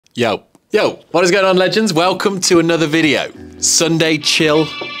Yo, what is going on, legends? Welcome to another video. Sunday chill,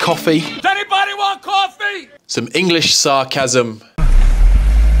 coffee. Does anybody want coffee? Some English sarcasm.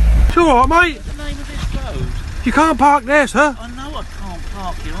 It's all right, mate. The name of this road? You can't park there, sir. I know I can't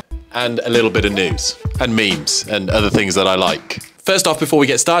park here. And a little bit of news and memes and other things that I like. First off, before we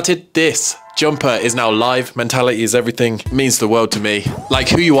get started, this jumper is now live. Mentality is everything. It means the world to me. Like,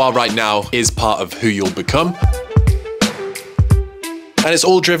 who you are right now is part of who you'll become. And it's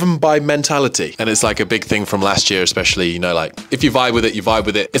all driven by mentality. And it's like a big thing from last year, especially, you know, like if you vibe with it, you vibe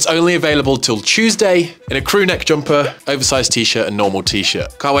with it. It's only available till Tuesday in a crew neck jumper, oversized t-shirt and normal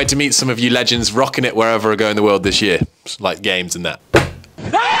t-shirt. Can't wait to meet some of you legends rocking it wherever I go in the world this year. Like games and that.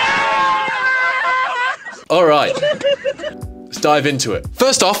 All right, let's dive into it.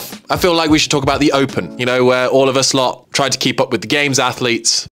 First off, I feel like we should talk about the Open, you know, where all of us lot tried to keep up with the games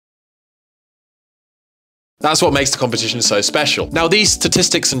athletes. That's what makes the competition so special. Now, these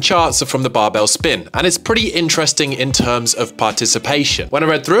statistics and charts are from the barbell spin, and it's pretty interesting in terms of participation. When I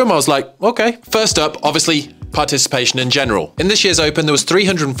read through them, I was like, okay. First up, obviously, participation in general. In this year's Open, there was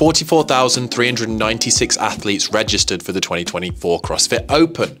 344,396 athletes registered for the 2024 CrossFit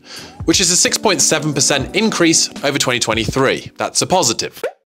Open, which is a 6.7% increase over 2023. That's a positive.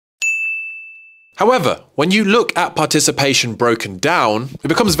 However, when you look at participation broken down, it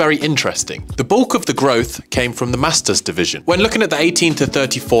becomes very interesting. The bulk of the growth came from the Masters division. When looking at the 18 to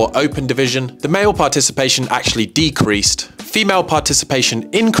 34 Open division, the male participation actually decreased. Female participation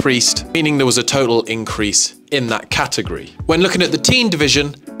increased, meaning there was a total increase in that category. When looking at the teen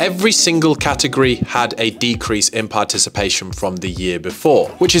division, every single category had a decrease in participation from the year before,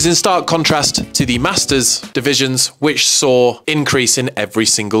 which is in stark contrast to the Masters divisions, which saw increase in every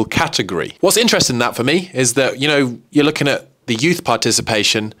single category. What's interesting in that for me is that, you know, you're looking at the youth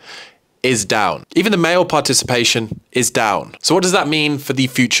participation is down. Even the male participation is down. So what does that mean for the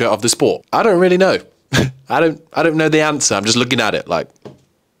future of the sport? I don't really know. I don't know the answer. I'm just looking at it like,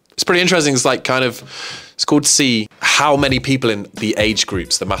 it's pretty interesting. It's like kind of, it's cool to see how many people in the age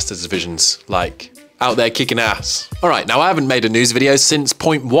groups, the Masters divisions, like out there kicking ass. All right, now I haven't made a news video since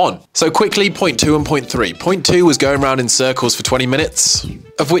point 1. So quickly, point 2 and point 3. Point 2 was going around in circles for 20 minutes,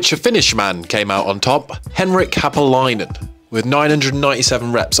 of which a Finnish man came out on top, Henrik Haapalainen, with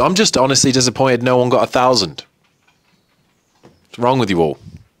 997 reps. I'm just honestly disappointed no one got 1,000. What's wrong with you all?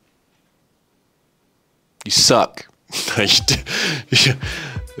 You suck.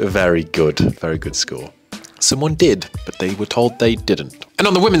 Very good score. Someone did, but they were told they didn't. And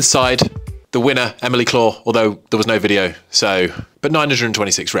on the women's side, the winner, Emily Claw, although there was no video, but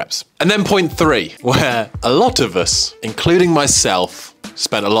 926 reps. And then point 3, where a lot of us, including myself,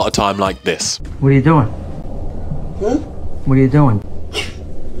 spent a lot of time like this. What are you doing? What are you doing?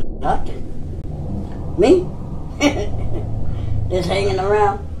 Nothing. Me? Just hanging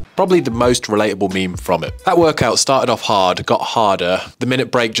around. Probably the most relatable meme from it. That workout started off hard, got harder. The minute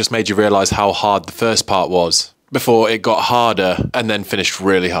break just made you realize how hard the first part was before it got harder and then finished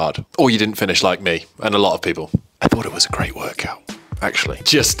really hard. Or you didn't finish like me and a lot of people. I thought it was a great workout, actually.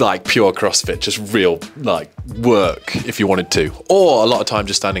 Just like pure CrossFit, just real like work if you wanted to. Or a lot of time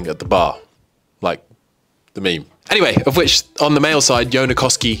just standing at the bar, like the meme. Anyway, of which on the male side, Joona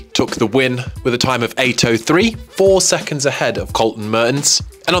Koski took the win with a time of 8:03, 4 seconds ahead of Colton Mertens.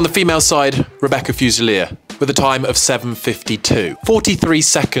 And on the female side, Rebecca Fusilier with a time of 7:52, 43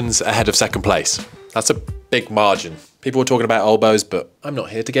 seconds ahead of second place. That's a big margin. People were talking about elbows, but I'm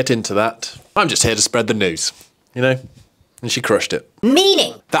not here to get into that. I'm just here to spread the news, you know? And she crushed it.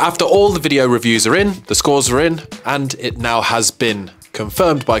 Meaning that after all the video reviews are in, the scores are in, and it now has been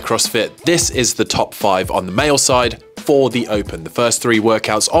confirmed by CrossFit, this is the top 5 on the male side for the Open. The first 3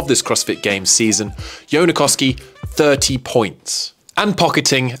 workouts of this CrossFit Games season. Joona Koski, 30 points. And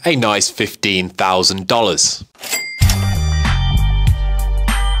pocketing a nice $15,000.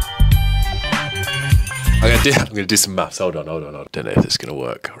 I'm gonna do some maths. Hold on. Don't know if this is gonna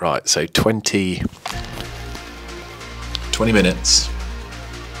work. Right, so 20 minutes,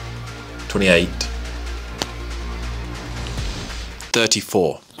 28,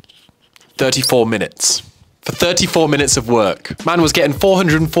 34 minutes. For 34 minutes of work. Man was getting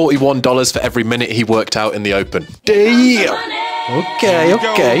 $441 for every minute he worked out in the Open. Damn!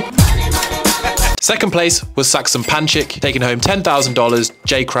 Okay. Second place was Saxon Panchik, taking home $10,000,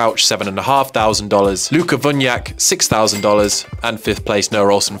 Jay Crouch $7,500, Luca Vunyak $6,000, and 5th place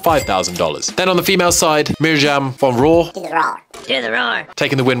Noah Olsen $5,000. Then on the female side, Mirjam von Rohr,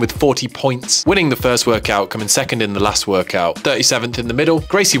 taking the win with 40 points, winning the first workout, coming second in the last workout, 37th in the middle,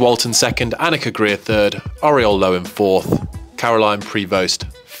 Gracie Walton second, Annika Greer third, Oriole Lowen fourth, Caroline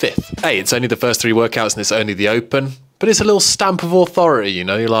Prevost fifth. Hey, it's only the first 3 workouts and it's only the Open. but it's a little stamp of authority, you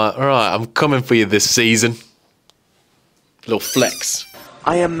know? You're like, all right, I'm coming for you this season. Little flex.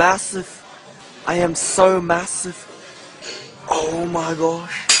 I am massive. I am so massive. Oh my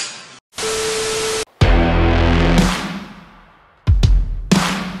gosh.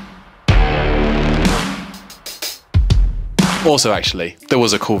 Also, actually, there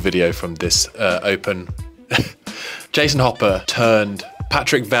was a cool video from this Open. Jason Hopper turned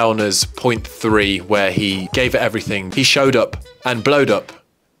Patrick Vellner's .3, where he gave it everything. He showed up and blowed up.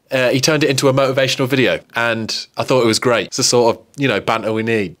 He turned it into a motivational video, and I thought it was great. It's the sort of, you know, banter we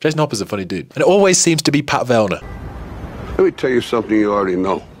need. Jason Hopper's a funny dude. And it always seems to be Pat Vellner. Let me tell you something you already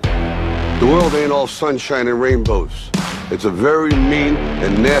know. The world ain't all sunshine and rainbows. It's a very mean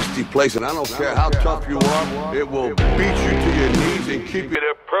and nasty place, and I don't care how tough you are, it will beat you to your knees and keep you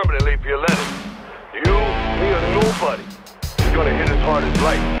there permanently if you let it. You, me, or nobody is gonna hit as hard as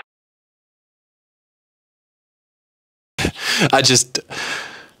life. I just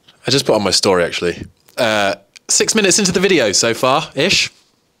put on my story, actually. 6 minutes into the video so far-ish.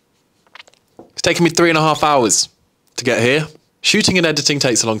 It's taken me 3.5 hours to get here. Shooting and editing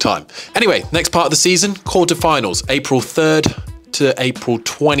takes a long time. Anyway, next part of the season, quarterfinals, April 3rd to April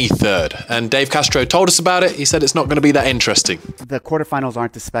 23rd. And Dave Castro told us about it. He said it's not going to be that interesting. The quarterfinals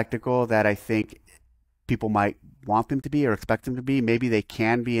aren't the spectacle that I think people might want them to be or expect them to be. Maybe they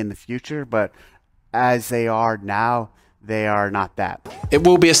can be in the future, but as they are now, they are not that. It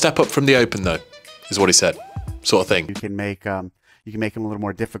will be a step up from the Open, though, is what he said, sort of thing. You can make them a little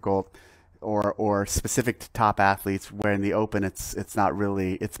more difficult or specific to top athletes, where in the Open it's not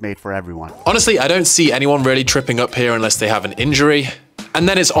really, it's made for everyone. Honestly, I don't see anyone really tripping up here unless they have an injury. And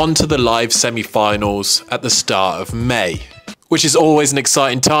then it's on to the live semi-finals at the start of May, which is always an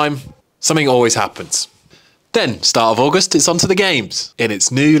exciting time. Something always happens. Then, start of August, it's on to the games in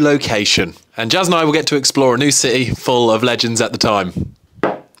its new location. And Jazz and I will get to explore a new city full of legends at the time.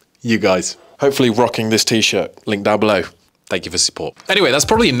 You guys. Hopefully rocking this t-shirt, link down below. Thank you for support. Anyway, that's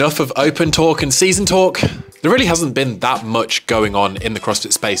probably enough of Open talk and season talk. There really hasn't been that much going on in the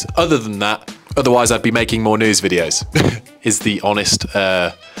CrossFit space other than that. Otherwise, I'd be making more news videos, is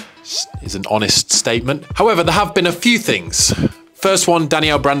an honest statement. However, there have been a few things. First one,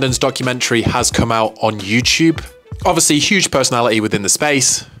 Danielle Brandon's documentary has come out on YouTube. Obviously, huge personality within the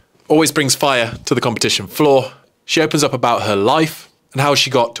space. Always brings fire to the competition floor. She opens up about her life and how she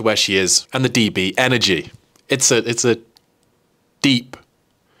got to where she is and the DB energy. It's a deep,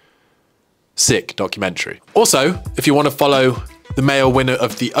 sick documentary. Also, if you want to follow the male winner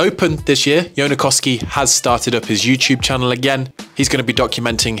of the Open this year, Jona Koski has started up his YouTube channel again. He's going to be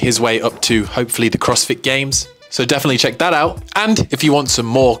documenting his way up to hopefully the CrossFit Games. So definitely check that out. And if you want some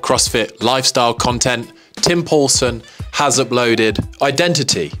more CrossFit lifestyle content, Tim Paulson has uploaded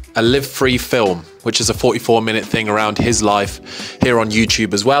Identity, a live-free film, which is a 44-minute thing around his life here on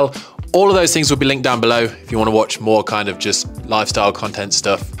YouTube as well. All of those things will be linked down below if you want to watch more kind of just lifestyle content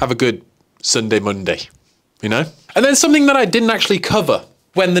stuff. Have a good Sunday, Monday, you know? And then something that I didn't actually cover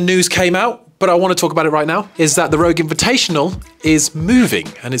when the news came out, but I want to talk about it right now, is that the Rogue Invitational is moving,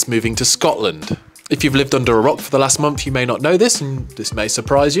 and it's moving to Scotland. If you've lived under a rock for the last month, you may not know this, and this may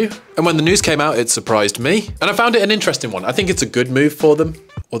surprise you. And when the news came out, it surprised me. And I found it an interesting one. I think it's a good move for them.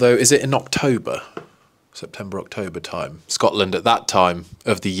 Although, is it in October? September, October time. Scotland at that time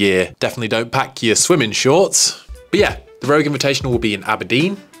of the year. Definitely don't pack your swimming shorts. But yeah, the Rogue Invitational will be in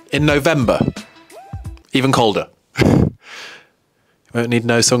Aberdeen in November. Even colder. You won't need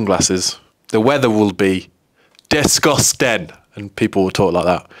no sunglasses. The weather will be disgusting. And people will talk like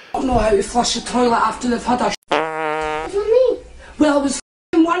that. I don't know how to flush the toilet after they've had a What do you mean? Well, it was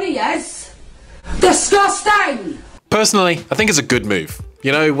one of yours. Disgusting! Personally, I think it's a good move.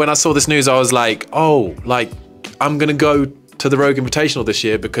 You know, when I saw this news, I was like, oh, like, I'm gonna go to the Rogue Invitational this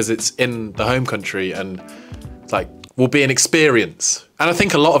year because it's in the home country and like, will be an experience. And I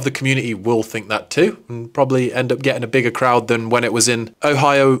think a lot of the community will think that too and probably end up getting a bigger crowd than when it was in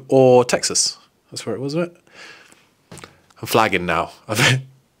Ohio or Texas. That's where it was, wasn't it? I'm flagging now.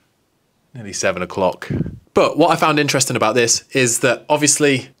 Nearly 7 o'clock. But what I found interesting about this is that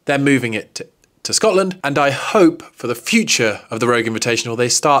obviously they're moving it to Scotland, and I hope for the future of the Rogue Invitational they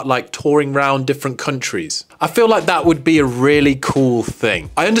start like touring around different countries. I feel like that would be a really cool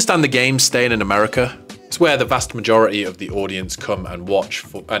thing. I understand the games staying in America. It's where the vast majority of the audience come and watch,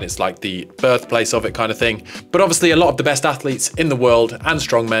 and it's like the birthplace of it kind of thing. But obviously a lot of the best athletes in the world and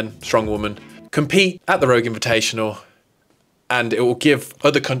strong men, strong women compete at the Rogue Invitational, and it will give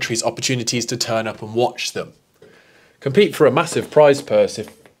other countries opportunities to turn up and watch them. Compete for a massive prize purse if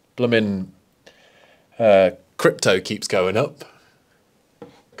blooming crypto keeps going up.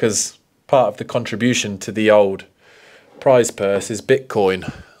 Because part of the contribution to the old prize purse is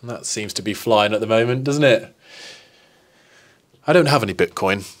Bitcoin. And that seems to be flying at the moment, doesn't it? I don't have any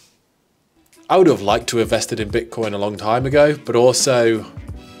Bitcoin. I would have liked to have invested in Bitcoin a long time ago, but also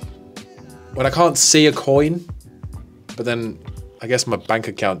when I can't see a coin, but then I guess my bank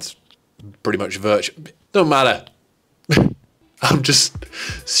account's pretty much virtual. Don't matter. I'm just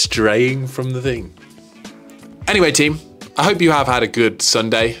straying from the thing. Anyway, team, I hope you have had a good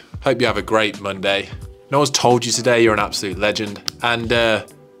Sunday. Hope you have a great Monday. No one's told you today you're an absolute legend. And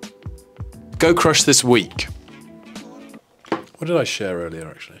go crush this week. What did I share earlier,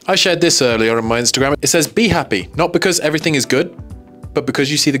 actually? I shared this earlier on my Instagram. It says, be happy, not because everything is good, but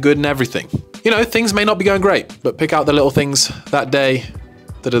because you see the good in everything. You know, things may not be going great, but pick out the little things that day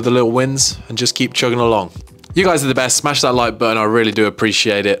that are the little wins and just keep chugging along. You guys are the best. Smash that like button. I really do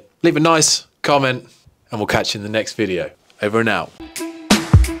appreciate it. Leave a nice comment and we'll catch you in the next video. Over and out.